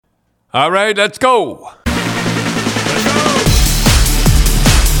All right, let's go.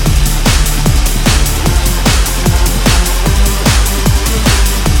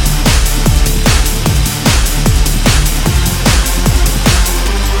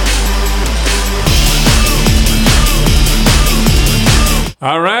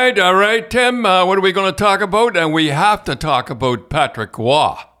 All right, Tim. What are we going to talk about? And we have to talk about Patrick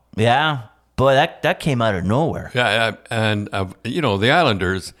Roy. Yeah, boy, that came out of nowhere. Yeah, and the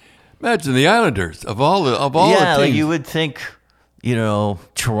Islanders. Imagine the Islanders of all the teams. Like you would think,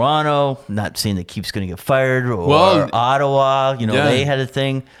 Toronto. Not saying that Keefe's going to get fired, or Ottawa. They had a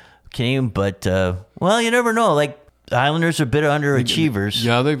thing, but you never know. Like the Islanders are a bit underachievers.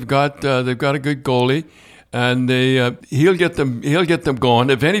 Yeah, they've got a good goalie. And he'll get them going.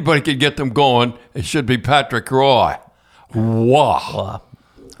 If anybody can get them going, it should be Patrick Roy. Wow.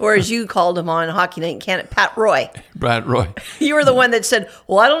 Or as you called him on Hockey Night in Canada, Pat Roy. Pat Roy. You were the one that said,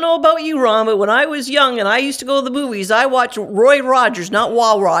 well, I don't know about you, Ron, but when I was young and I used to go to the movies, I watched Roy Rogers, not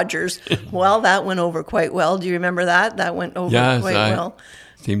Wall Rogers. Well, that went over quite well. Do you remember that? That went over quite well.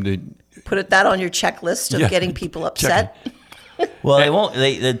 Seemed to put that on your checklist of getting people upset. Well, they won't.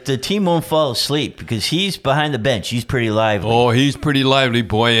 The team won't fall asleep because he's behind the bench. He's pretty lively. Oh, he's pretty lively,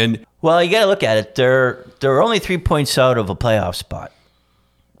 boy. And well, you got to look at it. They're only 3 points out of a playoff spot.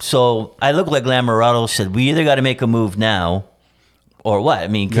 So I look like Lamorado said, we either got to make a move now, or what? I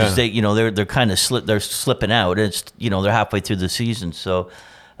mean, because they're kind of slipping out. It's they're halfway through the season, so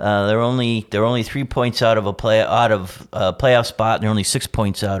they're only 3 points out of a playoff spot, and they're only 6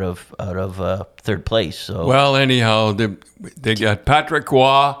 points out of third place. So well, anyhow, they got Patrick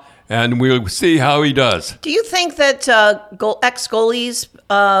Roy, and we'll see how he does. Do you think that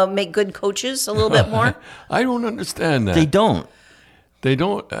ex-goalies make good coaches a little bit more? I don't understand that. They don't. They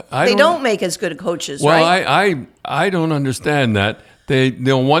don't. They don't make as good coaches, well, right? I don't understand that.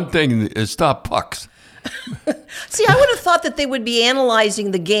 One thing is stop pucks. See, I would have thought that they would be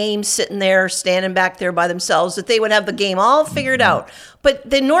analyzing the game, sitting there, standing back there by themselves, that they would have the game all figured out. But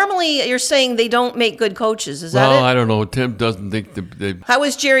then normally you're saying they don't make good coaches. Is that it? Well, I don't know. Tim doesn't think they. How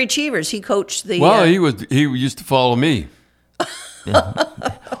was Gerry Cheevers? He coached the. Well, he used to follow me. Yeah.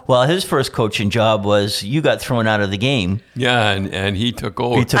 Well, his first coaching job was you got thrown out of the game. Yeah, and he took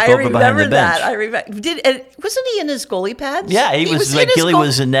over. He took over behind the bench. I remember that. Wasn't he in his goalie pads? Yeah, he was like Gilly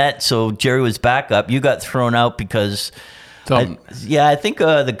was in net, so Gerry was backup. You got thrown out because, I think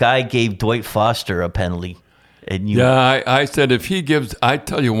the guy gave Dwight Foster a penalty. And I said I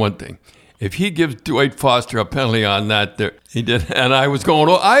tell you one thing, if he gives Dwight Foster a penalty on that, he did, and I was going,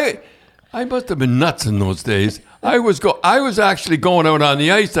 I must have been nuts in those days. I was actually going out on the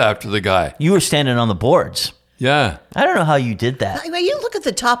ice after the guy. You were standing on the boards. Yeah. I don't know how you did that. You look at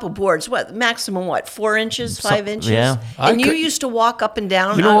the top of boards, maximum 4 inches, 5 inches? Yeah. And you used to walk up and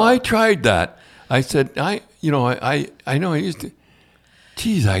down. I tried that. I said, I know I used to,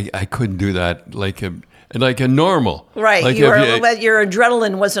 geez, I couldn't do that like a normal. Right. Like your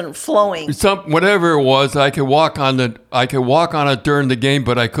adrenaline wasn't flowing. Whatever it was, I could walk on it during the game,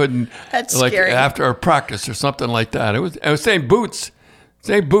 but I couldn't. That's scary. After a practice or something like that. It was same boots.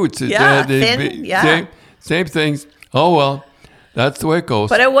 Yeah, thin. Yeah. Same things. Oh well, that's the way it goes.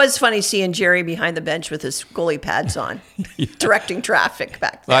 But it was funny seeing Gerry behind the bench with his goalie pads on, directing traffic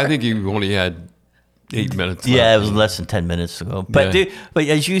back there. I think he only had 8 minutes left. Yeah, it was less than 10 minutes ago. But but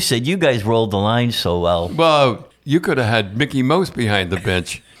as you said, you guys rolled the line so well. Well, you could have had Mickey Mouse behind the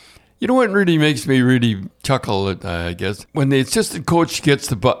bench. You know what really makes me really chuckle, I guess? When the assistant coach gets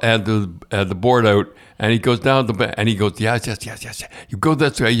the board out and he goes down the bench and he goes, yes. You go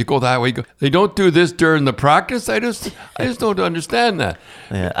this way, you go that way. They don't do this during the practice. I just don't understand that.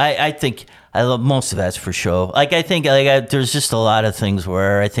 Yeah, I think I love most of that's for show. I think there's just a lot of things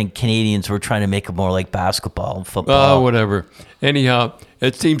where I think Canadians were trying to make it more like basketball and football. Oh, whatever. Anyhow,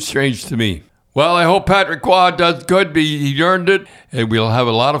 it seems strange to me. Well, I hope Patrick Roy does good. He earned it, and we'll have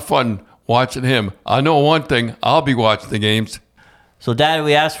a lot of fun watching him. I know one thing. I'll be watching the games. So, Dad,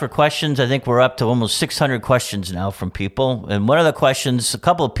 we asked for questions. I think we're up to almost 600 questions now from people. And one of the questions a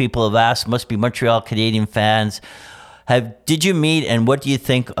couple of people have asked, must be Montreal Canadian fans, did you meet and what do you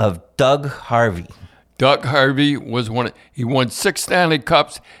think of Doug Harvey? Doug Harvey was he won 6 Stanley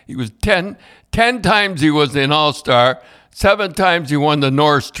Cups. He was 10 times he was an All-Star. 7 times he won the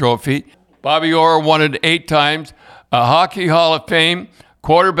Norris Trophy. Bobby Orr won it 8 times. A Hockey Hall of Fame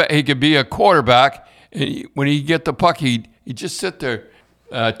quarterback. He could be a quarterback. And when he get the puck, he'd just sit there.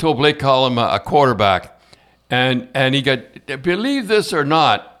 Till Blake called him a quarterback. And he got, believe this or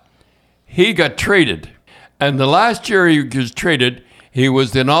not, he got traded. And the last year he was traded, he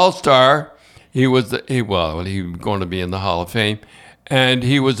was an All-Star. He was going to be in the Hall of Fame. and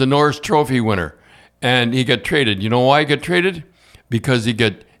he was a Norris Trophy winner, and he got traded. You know why he got traded? Because he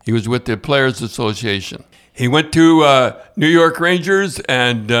was with the Players Association. He went to New York Rangers,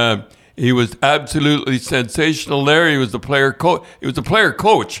 and he was absolutely sensational there. He was the player coach. He was a player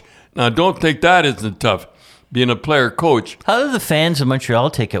coach. Now, don't think that isn't tough, being a player coach. How did the fans of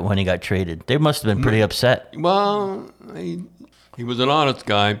Montreal take it when he got traded? They must have been pretty upset. Well, he was an honest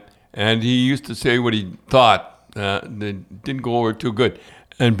guy, and he used to say what he thought. It didn't go over too good.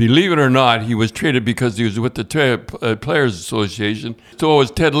 And believe it or not, he was traded because he was with the Players Association. So was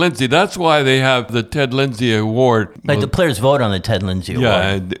Ted Lindsay. That's why they have the Ted Lindsay Award. Like the players vote on the Ted Lindsay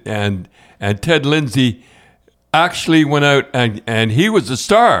Award. Yeah, and Ted Lindsay actually went out, and he was a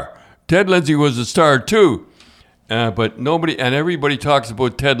star. Ted Lindsay was a star too. But everybody talks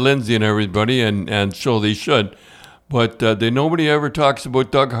about Ted Lindsay and everybody, and so they should. But nobody ever talks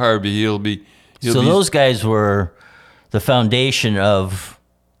about Doug Harvey. Those guys were the foundation of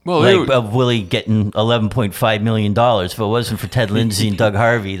Willie getting $11.5 million. If it wasn't for Ted Lindsay and Doug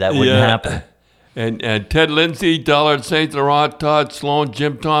Harvey, that wouldn't happen. And Ted Lindsay, Dollard St. Laurent, Todd Sloan,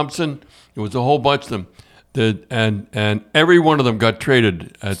 Jim Thompson, it was a whole bunch of them. And every one of them got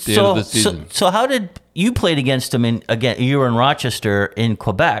traded at the end of the season. So how did you played against him? You were in Rochester in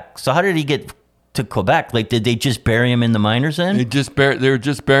Quebec. So how did he get to Quebec? Like, did they just bury him in the minors then? They were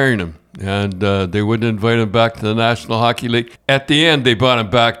just burying him. And they wouldn't invite him back to the National Hockey League. At the end, they brought him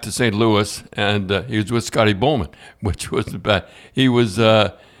back to St. Louis, and he was with Scotty Bowman, which wasn't bad. He was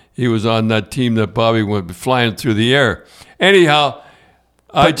on that team that Bobby went flying through the air. Anyhow,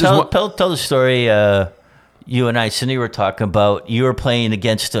 tell the story. You and I, Cindy, were talking about. You were playing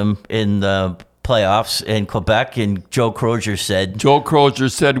against him in the playoffs in Quebec, and Joe Crozier said,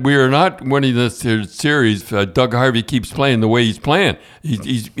 we are not winning this series. Doug Harvey keeps playing the way he's playing.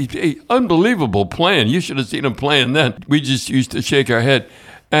 He's unbelievable playing. You should have seen him playing then. We just used to shake our head.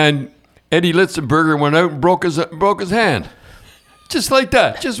 And Eddie Litzenberger went out and broke his hand. Just like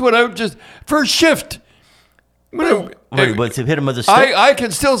that. Just went out, just first shift. Wait, to hit him with a stick? I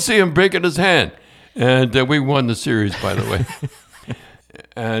can still see him breaking his hand. And we won the series, by the way.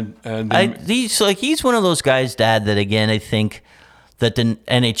 He's one of those guys, Dad, that again I think that the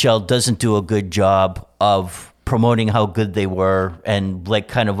NHL doesn't do a good job of promoting how good they were and like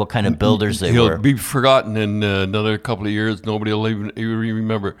kind of what kind of builders they were. He'll be forgotten in another couple of years. Nobody will even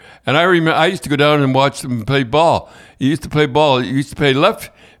remember. And I used to go down and watch them play ball. He used to play ball. He used to play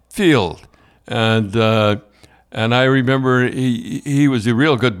left field, and I remember he was a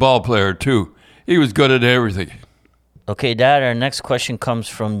real good ball player too. He was good at everything. Okay, Dad, our next question comes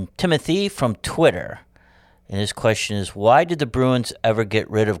from Timothy from Twitter. And his question is, why did the Bruins ever get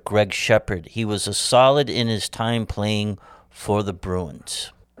rid of Greg Shepherd? He was a solid in his time playing for the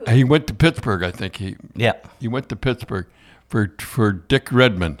Bruins. He went to Pittsburgh, I think. He went to Pittsburgh for Dick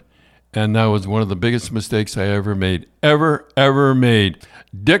Redmond. And that was one of the biggest mistakes I ever made. Ever made.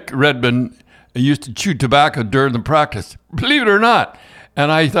 Dick Redmond used to chew tobacco during the practice. Believe it or not. And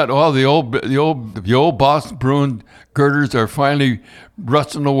I thought, the old Boston Bruin girders are finally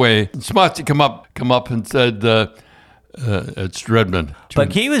rusting away. And Smotsy come up and said, it's Redmond.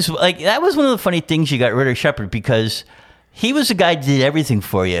 But he was like, that was one of the funny things you got rid of Shepherd, because he was the guy that did everything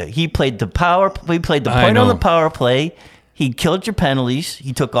for you. He played the point on the power play. He killed your penalties.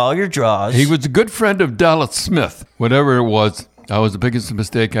 He took all your draws. He was a good friend of Dallas Smith, whatever it was. That was the biggest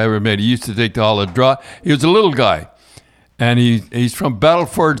mistake I ever made. He used to take all the draw. He was a little guy. And he's from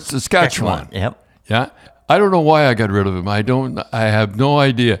Battleford, Saskatchewan. Yep. Yeah. I don't know why I got rid of him. I have no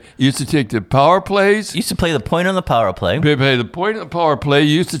idea. He used to take the power plays. He used to play the point on the power play. Play the point on the power play.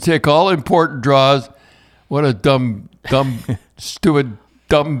 He used to take all important draws. What a dumb, stupid,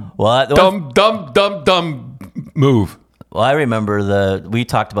 dumb move. Well, I remember we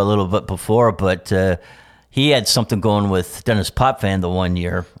talked about it a little bit before, but he had something going with Dennis Potvin the one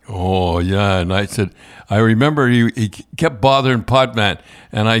year. Oh, yeah. And I remember he kept bothering Potvin.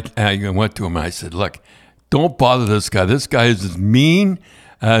 And I went to him and I said, look, don't bother this guy. This guy is as mean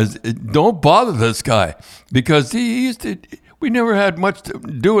don't bother this guy. Because we never had much to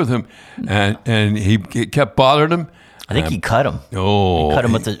do with him. And he kept bothering him. I think he cut him. Oh. He cut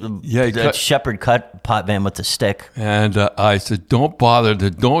him with Shepherd cut Potvin with the stick. And I said, don't bother.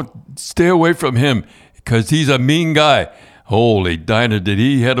 Don't stay away from him because he's a mean guy. Holy Dinah, did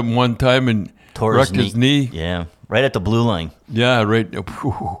he hit him one time and wrecked his knee? Yeah, right at the blue line. Yeah, right.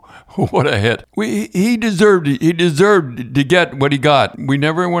 What a hit. He deserved to get what he got. We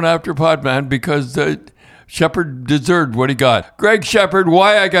never went after Potvin because Shepherd deserved what he got. Greg Shepherd,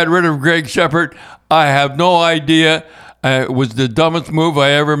 why I got rid of Greg Shepherd, I have no idea. It was the dumbest move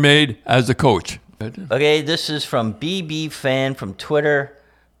I ever made as a coach. Okay, this is from BB Fan from Twitter.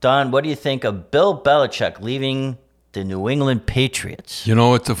 Don, what do you think of Bill Belichick leaving the New England Patriots? You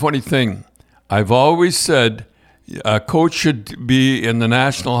know, it's a funny thing. I've always said a coach should be in the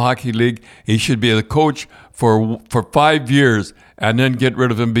National Hockey League. He should be the coach for 5 years and then get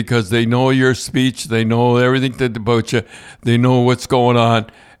rid of him because they know your speech. They know everything about you. They know what's going on.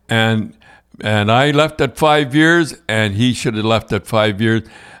 And I left at 5 years, and he should have left at 5 years.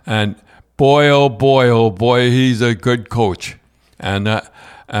 And boy, oh boy, he's a good coach. And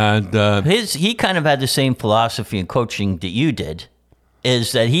he kind of had the same philosophy in coaching that you did,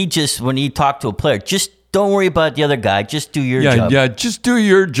 is that he just, when he talked to a player, just don't worry about the other guy, just do your job. Yeah, just do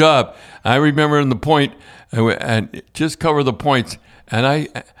your job. I remember in the point, and just cover the points. And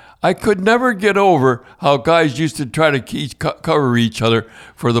I could never get over how guys used to try to cover each other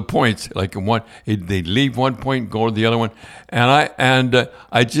for the points. Like they'd leave one point, go to the other one, and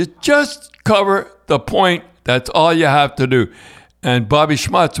I just cover the point. That's all you have to do. And Bobby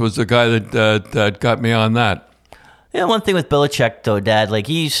Schmutz was the guy that got me on that. Yeah, one thing with Belichick, though, Dad, like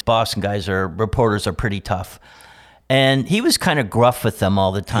Boston guys reporters are pretty tough. And he was kind of gruff with them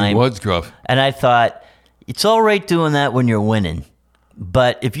all the time. He was gruff. And I thought, it's all right doing that when you're winning.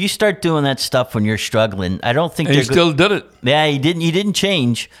 But if you start doing that stuff when you're struggling, I don't think he still did it. Yeah, he didn't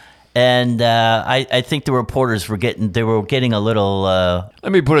change. And I think the reporters were getting a little...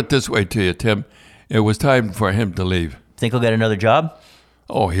 Let me put it this way to you, Tim. It was time for him to leave. Think he'll get another job?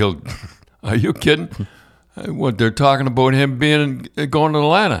 Oh, he'll... Are you kidding? What they're talking about him going to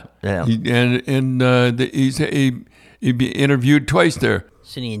Atlanta. Yeah. He'd be interviewed twice there.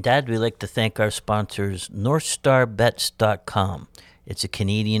 Cindy and Dad, we'd like to thank our sponsors, NorthStarBets.com. It's a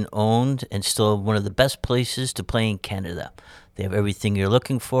Canadian-owned and still one of the best places to play in Canada. They have everything you're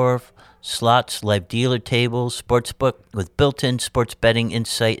looking for: slots, live dealer tables, sportsbook with built-in sports betting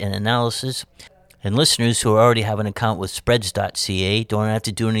insight and analysis. And listeners who already have an account with Spreads.ca don't have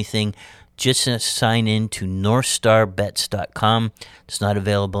to do anything. Just sign in to NorthStarBets.com. It's not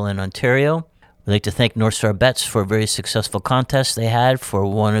available in Ontario. We'd like to thank North Star Bets for a very successful contest they had for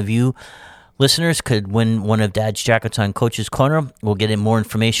one of you listeners could win one of Dad's jackets on Coach's Corner. We'll get in more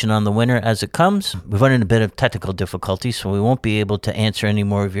information on the winner as it comes. We've run into a bit of technical difficulty, so we won't be able to answer any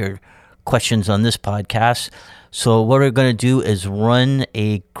more of your questions on this podcast. So what we're going to do is run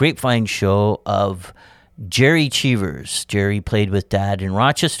a grapevine show of Gerry Cheevers. Gerry played with Dad in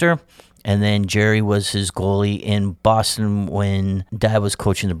Rochester, and then Gerry was his goalie in Boston when Dad was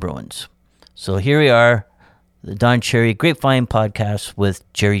coaching the Bruins. So here we are, the Don Cherry Grapevine Podcast with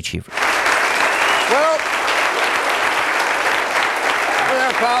Gerry Cheevers. Well,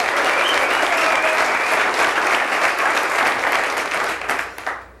 there, pal.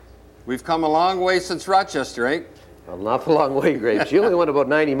 We've come a long way since Rochester, eh? An awful long way, Graves. You only went about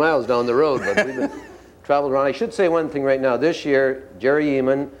 90 miles down the road, but we've been traveled around. I should say one thing right now. This year, Gerry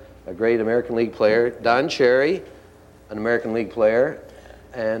Eamon, a great American League player, Don Cherry, an American League player,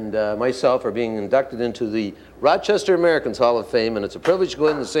 and myself are being inducted into the Rochester Americans Hall of Fame, and it's a privilege to go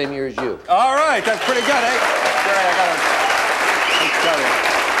in the same year as you. All right, that's pretty good, eh? Gerry, I got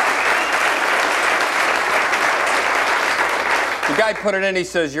the guy put it in, he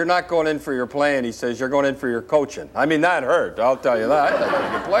says, you're not going in for your playing, he says, you're going in for your coaching. I mean, that hurt, I'll tell you that. I'm a pretty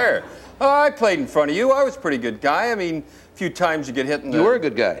good player. Oh, I played in front of you, I was a pretty good guy. I mean, a few times you get hit in the... You were a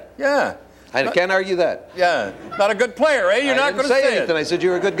good guy. Yeah. I can't argue that. Yeah. Not a good player, eh? You're not going to say anything. I said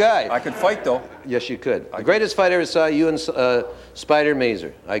you were a good guy. I could fight, though. Yes, you could. The greatest fight I ever saw, you and Spider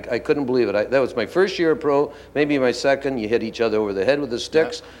Mazer. I couldn't believe it. That was my first year of pro, maybe my second. You hit each other over the head with the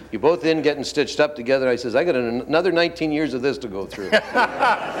sticks. Yeah. You both in getting stitched up together. I says, I got another 19 years of this to go through.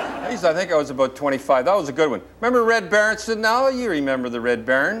 I think I was about 25. That was a good one. Remember Red Berenson now? You remember the Red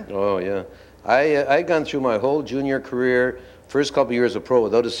Baron? Oh, yeah. I gone through my whole junior career, first couple years of pro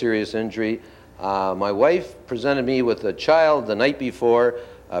without a serious injury. My wife presented me with a child the night before,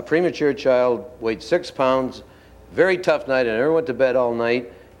 a premature child, weighed 6 pounds, very tough night, and I never went to bed all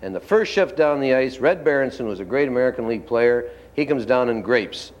night. And the first shift down the ice, Red Berenson was a great American League player. He comes down in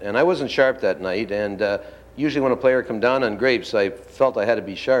grapes, and I wasn't sharp that night, and usually when a player come down on grapes, I felt I had to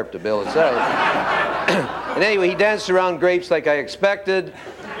be sharp to bail us out. And anyway, he danced around grapes like I expected,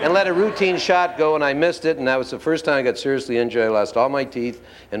 and let a routine shot go, and I missed it, and that was the first time I got seriously injured. I lost all my teeth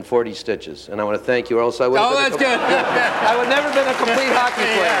and 40 stitches. And I want to thank you, or else I would have that's good. I would never been a complete hockey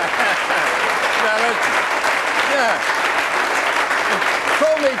player.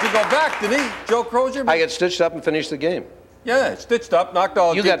 Crow made you go back, did he? Joe Crozier? I got stitched up and finished the game. Yeah, stitched up, knocked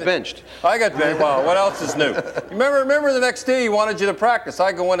all... You got benched. I got benched. Well, what else is new? Remember the next day he wanted you to practice.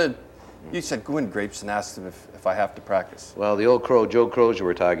 I go in and... You said, go in, Grapes, and ask him if I have to practice. Well, the old Crow, Joe Crozier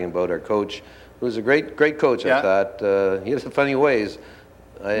we're talking about, our coach, who was a great coach, I thought. He had some funny ways.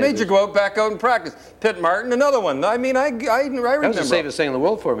 Made you go back out and practice. Pitt Martin, another one. I mean, I remember. That was the safest thing in the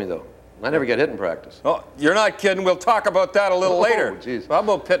world for me, though. I never get hit in practice. Oh, you're not kidding. We'll talk about that a little later. Geez. How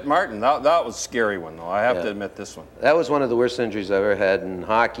about Pitt Martin? That was a scary one, though. I have to admit this one. That was one of the worst injuries I've ever had in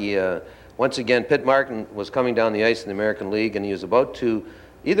hockey. Once again, Pitt Martin was coming down the ice in the American League, and he was about to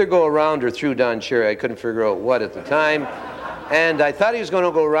either go around or through Don Cherry. I couldn't figure out what at the time. And I thought he was going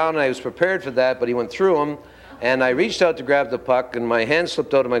to go around, and I was prepared for that, but he went through him. And I reached out to grab the puck, and my hand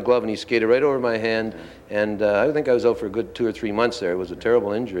slipped out of my glove, and he skated right over my hand. And I think I was out for a good 2 or 3 months there. It was a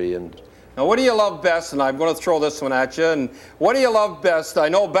terrible injury. And now, what do you love best? And I'm going to throw this one at you. And what do you love best? I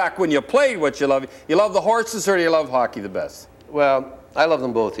know back when you played what you love. You love the horses or do you love hockey the best? Well, I love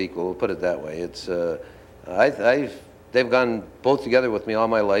them both equal. We'll put it that way. It's they've gone both together with me all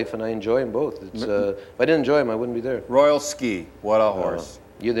my life, and I enjoy them both. It's if I didn't enjoy them, I wouldn't be there. Royal Ski, what a horse.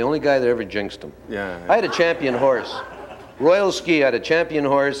 You're the only guy that ever jinxed them. Yeah. I had a champion horse. Royal Ski, I had a champion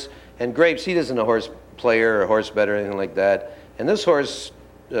horse, and Grapes, he isn't a horse player or horse bet or anything like that. And this horse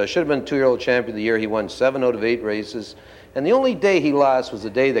should have been 2-year-old champion of the year. He won 7 out of 8 races. And the only day he lost was the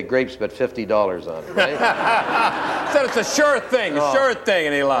day that Grapes bet $50 on it, right? Said it's a sure thing,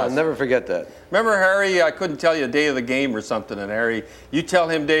 and he lost. I'll never forget that. Remember, Harry, I couldn't tell you the day of the game or something, and Harry, you tell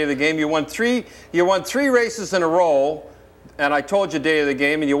him day of the game. You won three races in a row, and I told you day of the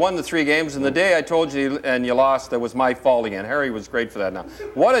game, and you won the 3 games, and the day I told you and you lost, that was my fault again. Harry was great for that now.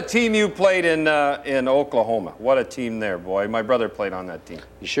 What a team you played in Oklahoma. What a team there, boy. My brother played on that team.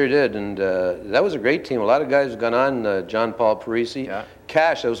 He sure did, and that was a great team. A lot of guys have gone on, John Paul Parisi. Yeah.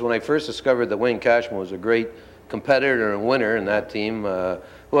 Cash, that was when I first discovered that Wayne Cashman was a great competitor and winner in that team.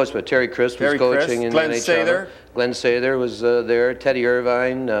 Who else? But Terry Crisp was coaching in the NHL. Glenn Sather was there. Teddy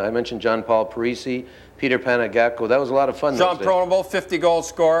Irvine. I mentioned John Paul Parisi. Peter Panagacko. That was a lot of fun. Jean Pronovo, 50-goal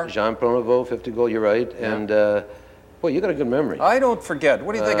scorer. Jean Pronovo, 50-goal. You're right. Yeah. And boy, you got a good memory. I don't forget.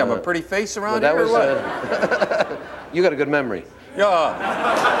 What do you think? I'm a pretty face around here, or what? You got a good memory. Yeah.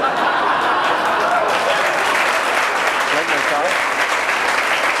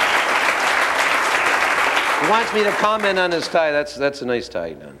 He wants me to comment on his tie. That's a nice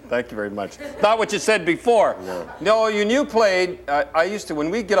tie, Don. Thank you very much. Not what you said before. No, you played. I used to,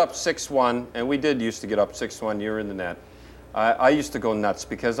 when we get up 6-1, and we did used to get up 6-1, you were in the net. I used to go nuts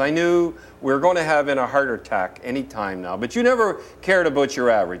because I knew we were going to have a heart attack any time now. But you never cared about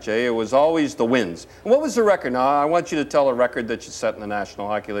your average, eh? It was always the wins. And what was the record? Now, I want you to tell a record that you set in the National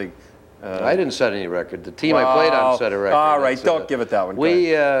Hockey League. I didn't set any record. The team I played on set a record. All right, don't give it that one.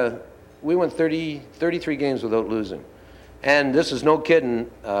 We went 33 games without losing. And this is no kidding.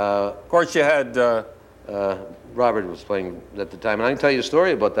 Of course, you had... Robert was playing at the time. And I can tell you a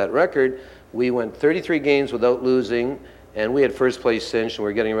story about that record. We went 33 games without losing, and we had first place cinched, and we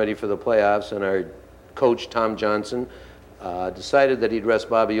were getting ready for the playoffs, and our coach, Tom Johnson, decided that he'd rest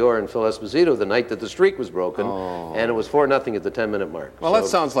Bobby Orr and Phil Esposito the night that the streak was broken, and it was 4-0 at the 10-minute mark. Well, that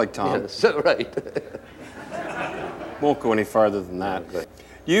sounds like Tom. Yeah, right. Won't go any farther than that. Okay.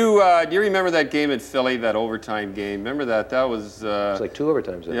 Do you remember that game at Philly, that overtime game? Remember that? That was... it's like 2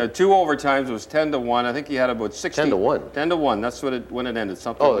 overtimes. Yeah, 2 overtimes. It was 10-1. I think he had about 60... 10-1. 10-1. That's when it ended.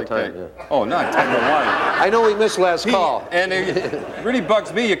 Something like that. Yeah. Oh, not 10-1. I know we missed last call. And it really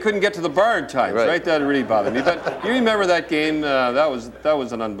bugs me. You couldn't get to the bar in time, right? That really bothered me. But you remember that game? That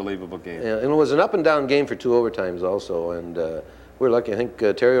was an unbelievable game. Yeah, and it was an up-and-down game for 2 overtimes also. And we're lucky. I think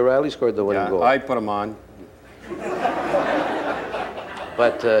Terry O'Reilly scored the winning goal. I put him on.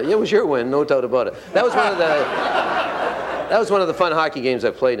 But it was your win, no doubt about it. That was one of the fun hockey games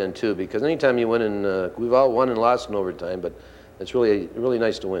I played in too, because anytime you win, and we've all won and lost in overtime, but it's really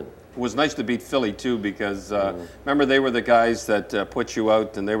nice to win. It was nice to beat Philly too, because remember they were the guys that put you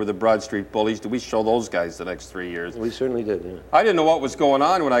out, and they were the Broad Street Bullies. Did we show those guys the next 3 years? We certainly did. Yeah. I didn't know what was going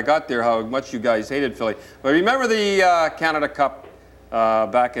on when I got there, how much you guys hated Philly. But remember the Canada Cup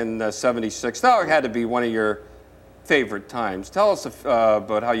back in '76? That had to be one of your favorite times. Tell us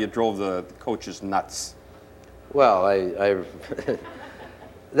about how you drove the coaches nuts. Well,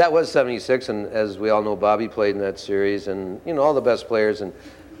 that was '76, and as we all know, Bobby played in that series, and all the best players. And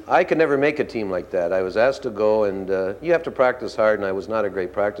I could never make a team like that. I was asked to go, and you have to practice hard, and I was not a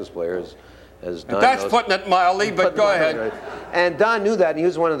great practice player, as Don That's knows. putting it mildly, but go ahead. Right. And Don knew that, and he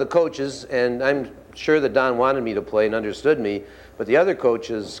was one of the coaches, and I'm sure that Don wanted me to play and understood me. But the other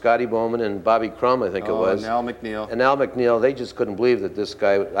coaches, Scotty Bowman and Bobby Crum, I think it was. And Al McNeil. And Al McNeil, they just couldn't believe that this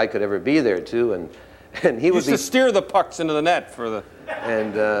guy, I could ever be there too. And he used to steer the pucks into the net for the...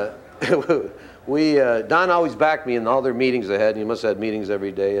 And Don always backed me in all their meetings they had, and he must have had meetings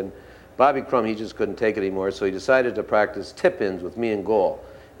every day. And Bobby Crum, he just couldn't take it anymore, so he decided to practice tip-ins with me in goal.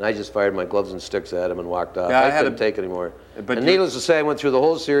 and I just fired my gloves and sticks at him and walked off. Yeah, I couldn't take it anymore. But and needless to say, I went through the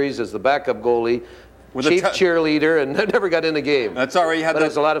whole series as the backup goalie, chief cheerleader, and I never got in the game. That's all right. You had but it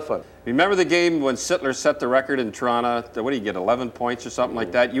was a lot of fun. Remember the game when Sittler set the record in Toronto? What do you get, 11 points or something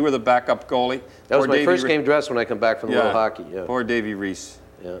like that? You were the backup goalie. That was my first game dressed when I come back from the little hockey. Yeah. Poor Davey Reese.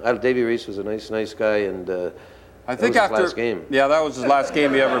 Yeah, Davey Reese was a nice guy, and I think that was after his last game. Yeah, that was his last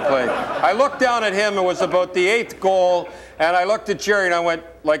game he ever played. I looked down at him. It was about the 8th goal, and I looked at Gerry, and I went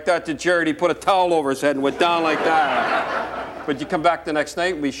like that to Gerry. And he put a towel over his head and went down like that. But you come back the next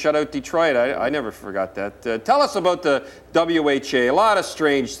night, we shut out Detroit. I never forgot that. Tell us about the WHA. A lot of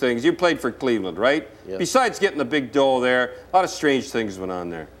strange things. You played for Cleveland, right? Yeah. Besides getting the big dough there, a lot of strange things went on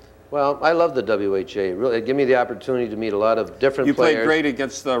there. Well, I love the WHA. Really, it gave me the opportunity to meet a lot of different players. You played great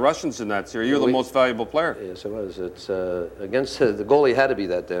against the Russians in that series. You're the most valuable player. Yes, it was. It's against the goalie had to be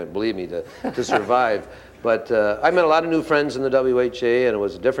that there, believe me, to survive. But I met a lot of new friends in the WHA, and it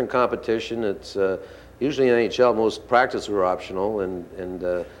was a different competition. It's usually in NHL, most practice were optional, and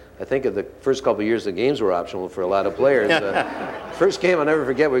I think of the first couple of years, the games were optional for a lot of players. First game, I'll never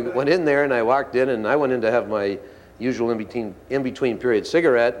forget. We went in there, and I walked in, and I went in to have my usual in-between period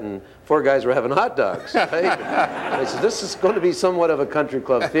cigarette, and 4 guys were having hot dogs. Right? I said, this is going to be somewhat of a country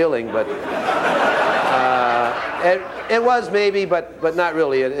club feeling, but it was maybe, but not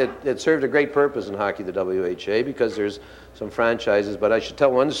really. It served a great purpose in hockey, the WHA, because there's some franchises. But I should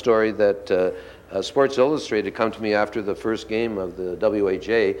tell one story that Sports Illustrated come to me after the first game of the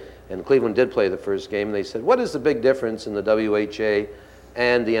WHA, and Cleveland did play the first game, and they said, what is the big difference in the WHA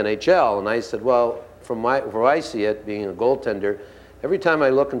and the NHL? And I said, well, from where I see it, being a goaltender, every time I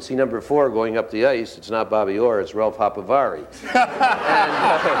look and see number 4 going up the ice, it's not Bobby Orr, it's Ralph Hopovari.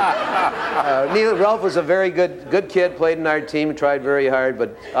 And Ralph was a very good kid, played in our team, tried very hard,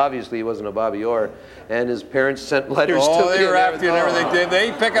 but obviously he wasn't a Bobby Orr. And his parents sent letters to me. Oh, they were after you and everything.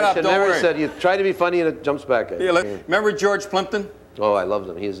 They pick it up, don't worry. Never said, you try to be funny and it jumps back at you. Remember George Plimpton? Oh, I loved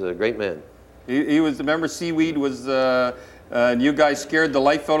him. He's a great man. He was, remember Seaweed was... and you guys scared the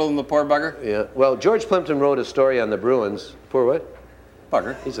life out of him, the poor bugger? Yeah. Well, George Plimpton wrote a story on the Bruins. Poor what?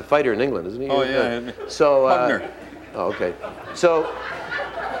 Bugger. He's a fighter in England, isn't he? Oh, yeah. So, Pugner. Oh, okay. So,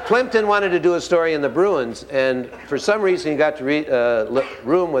 Plimpton wanted to do a story in the Bruins, and for some reason he got to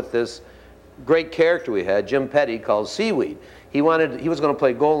room with this great character we had, Jim Petty, called Seaweed. He was going to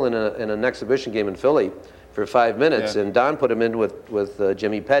play goal in an exhibition game in Philly for 5 minutes, and Don put him in with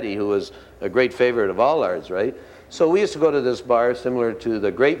Jimmy Petty, who was a great favorite of all ours, right? So we used to go to this bar similar to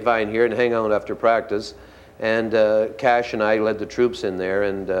the Grapevine here and hang out after practice. And Cash and I led the troops in there,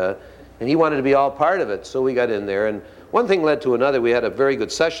 and he wanted to be all part of it. So we got in there, and one thing led to another. We had a very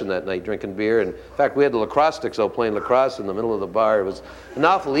good session that night, drinking beer. And in fact, we had the lacrosse sticks out playing lacrosse in the middle of the bar. It was an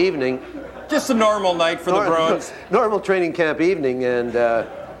awful evening. Just a normal night for the Bruins. Normal training camp evening, and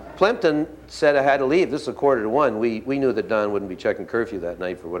Plimpton said I had to leave. This is 1:45. We knew that Don wouldn't be checking curfew that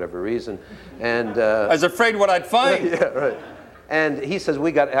night for whatever reason, and I was afraid what I'd find. Yeah, right. And he says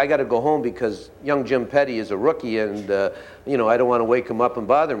I got to go home because young Jim Petty is a rookie, and I don't want to wake him up and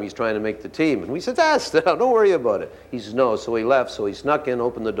bother him. He's trying to make the team. And we said, don't worry about it. He says no. So he left. So he snuck in,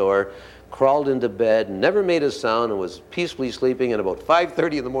 opened the door, crawled into bed, never made a sound, and was peacefully sleeping. And about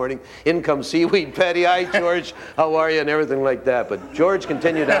 5:30 in the morning, in comes Seaweed Petty. Hi, George. How are you? And everything like that. But George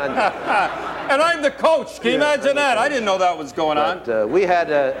continued on. And I'm the coach. Can you imagine that? I didn't know that was going on. We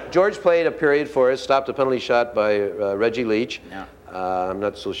had George played a period for us, stopped a penalty shot by Reggie Leach. Yeah. I'm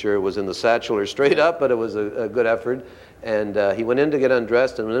not so sure it was in the satchel or straight up, but it was a good effort. And he went in to get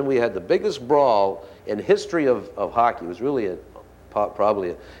undressed, and then we had the biggest brawl in history of hockey. It was really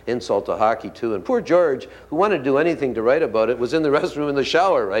probably an insult to hockey, too. And poor George, who wanted to do anything to write about it, was in the restroom in the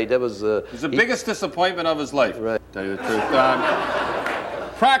shower, right? That was... it was the biggest disappointment of his life. Right. Tell you the truth.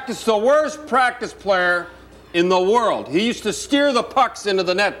 The worst practice player in the world. He used to steer the pucks into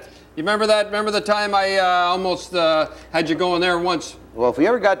the net. You remember that? Remember the time I almost had you go in there once? Well, if we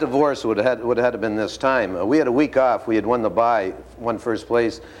ever got divorced, it would have had to been this time. We had a week off. We had won first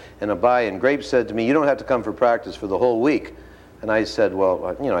place in a bye, and Grape said to me, you don't have to come for practice for the whole week. And I said,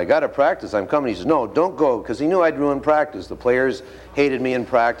 well, I got to practice. I'm coming. He says, no, don't go, because he knew I'd ruin practice. The players hated me in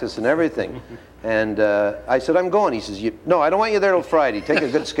practice and everything. And I said, I'm going. He says, no, I don't want you there till Friday. Take a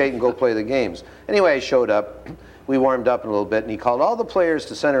good skate and go play the games. Anyway, I showed up. We warmed up a little bit, and he called all the players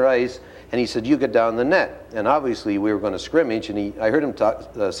to center ice, and he said, you get down the net. And obviously, we were going to scrimmage, and I heard him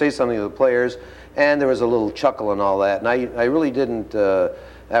say something to the players, and there was a little chuckle and all that. And I really didn't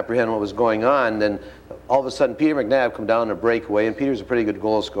apprehend what was going on. Then all of a sudden, Peter McNabb come down in a breakaway, and Peter's a pretty good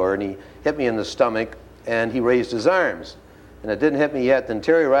goal scorer, and he hit me in the stomach, and he raised his arms. And it didn't hit me yet. Then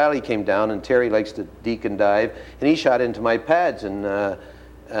Terry Riley came down, and Terry likes to deke and dive, and he shot into my pads, and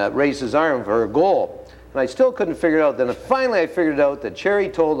raised his arm for a goal. And I still couldn't figure it out. Then finally I figured out that Gerry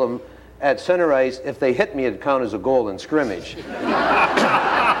told them at center ice, if they hit me, it'd count as a goal in scrimmage.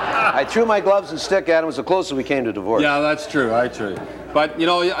 I threw my gloves and stick at him. It was the closest we came to divorce. Yeah, that's true. But, you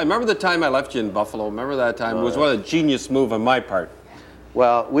know, I remember the time I left you in Buffalo. Remember that time? It was one of the genius move on my part.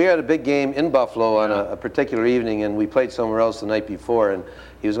 Well, we had a big game in Buffalo on a particular evening, and we played somewhere else the night before, and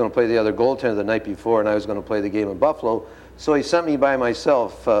he was going to play the other goaltender the night before, and I was going to play the game in Buffalo. So he sent me by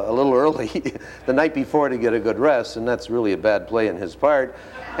myself a little early the night before to get a good rest, and that's really a bad play on his part.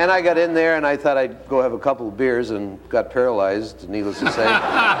 And I got in there, and I thought I'd go have a couple of beers, and got paralyzed, needless to say.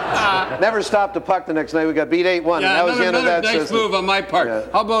 Never stopped the puck the next night. We got beat 8-1, and that was the end of that nice system. Move on my part. Yeah.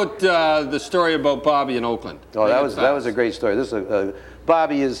 How about the story about Bobby in Oakland? Oh, that was a great story. This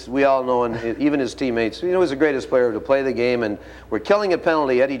Bobby is, we all know, and even his teammates, he was the greatest player to play the game, and we're killing a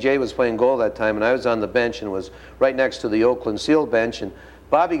penalty. Eddie J was playing goal that time, and I was on the bench and was right next to the Oakland Seal bench, and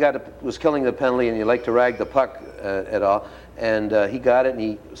Bobby was killing the penalty, and he liked to rag the puck at all, and he got it, and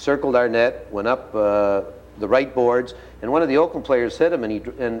he circled our net, went up the right boards, and one of the Oakland players hit him,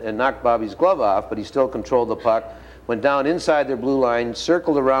 and knocked Bobby's glove off, but he still controlled the puck, went down inside their blue line,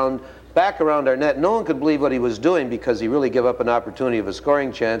 circled around, back around our net. No one could believe what he was doing because he really gave up an opportunity of a scoring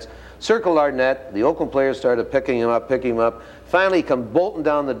chance. Circled our net. The Oakland players started picking him up. Finally, he come bolting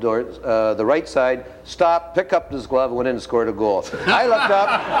down the door, the right side, stopped, picked up his glove, went in and scored a goal. I looked up,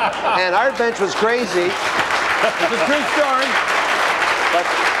 and our bench was crazy. It's a true story. But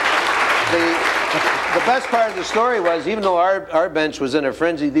the best part of the story was, even though our bench was in a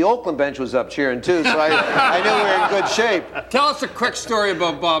frenzy, the Oakland bench was up cheering too, so I knew we were in good shape. Tell us a quick story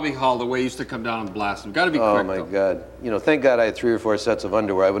about Bobby Hull, the way he used to come down and blast him. Got to be quick, Oh, my God. You know, thank God I had 3 or 4 sets of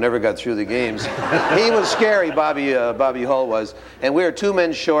underwear. I never got through the games. He was scary, Bobby Hull was. And we were 2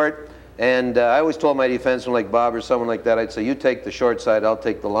 men short. And I always told my defenseman, like Bob or someone like that, I'd say, you take the short side, I'll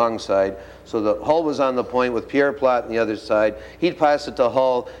take the long side. So the Hull was on the point with Pierre Plot on the other side. He'd pass it to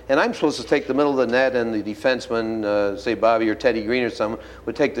Hull, and I'm supposed to take the middle of the net, and the defenseman, say Bobby or Teddy Green or someone,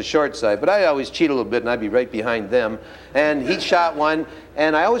 would take the short side. But I'd always cheat a little bit, and I'd be right behind them. And he shot one,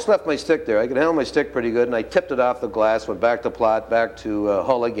 and I always left my stick there. I could handle my stick pretty good, and I tipped it off the glass, went back to Plot, back to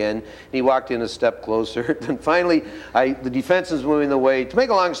Hull again. And he walked in a step closer. And finally, the defense is moving away. To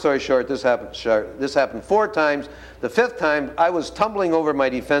make a long story short, this happened 4 times. The 5th time, I was tumbling over my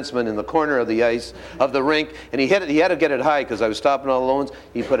defenseman in the corner of the ice of the rink, and he hit it. He had to get it high because I was stopping all the loans.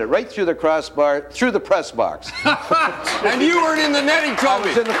 He put it right through the crossbar, through the press box. And you weren't in the net, he told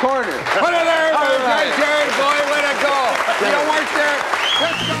me. I was in the corner. Put it there, Gerry, boy, way to go. You weren't there.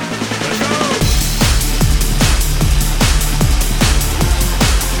 Let's go.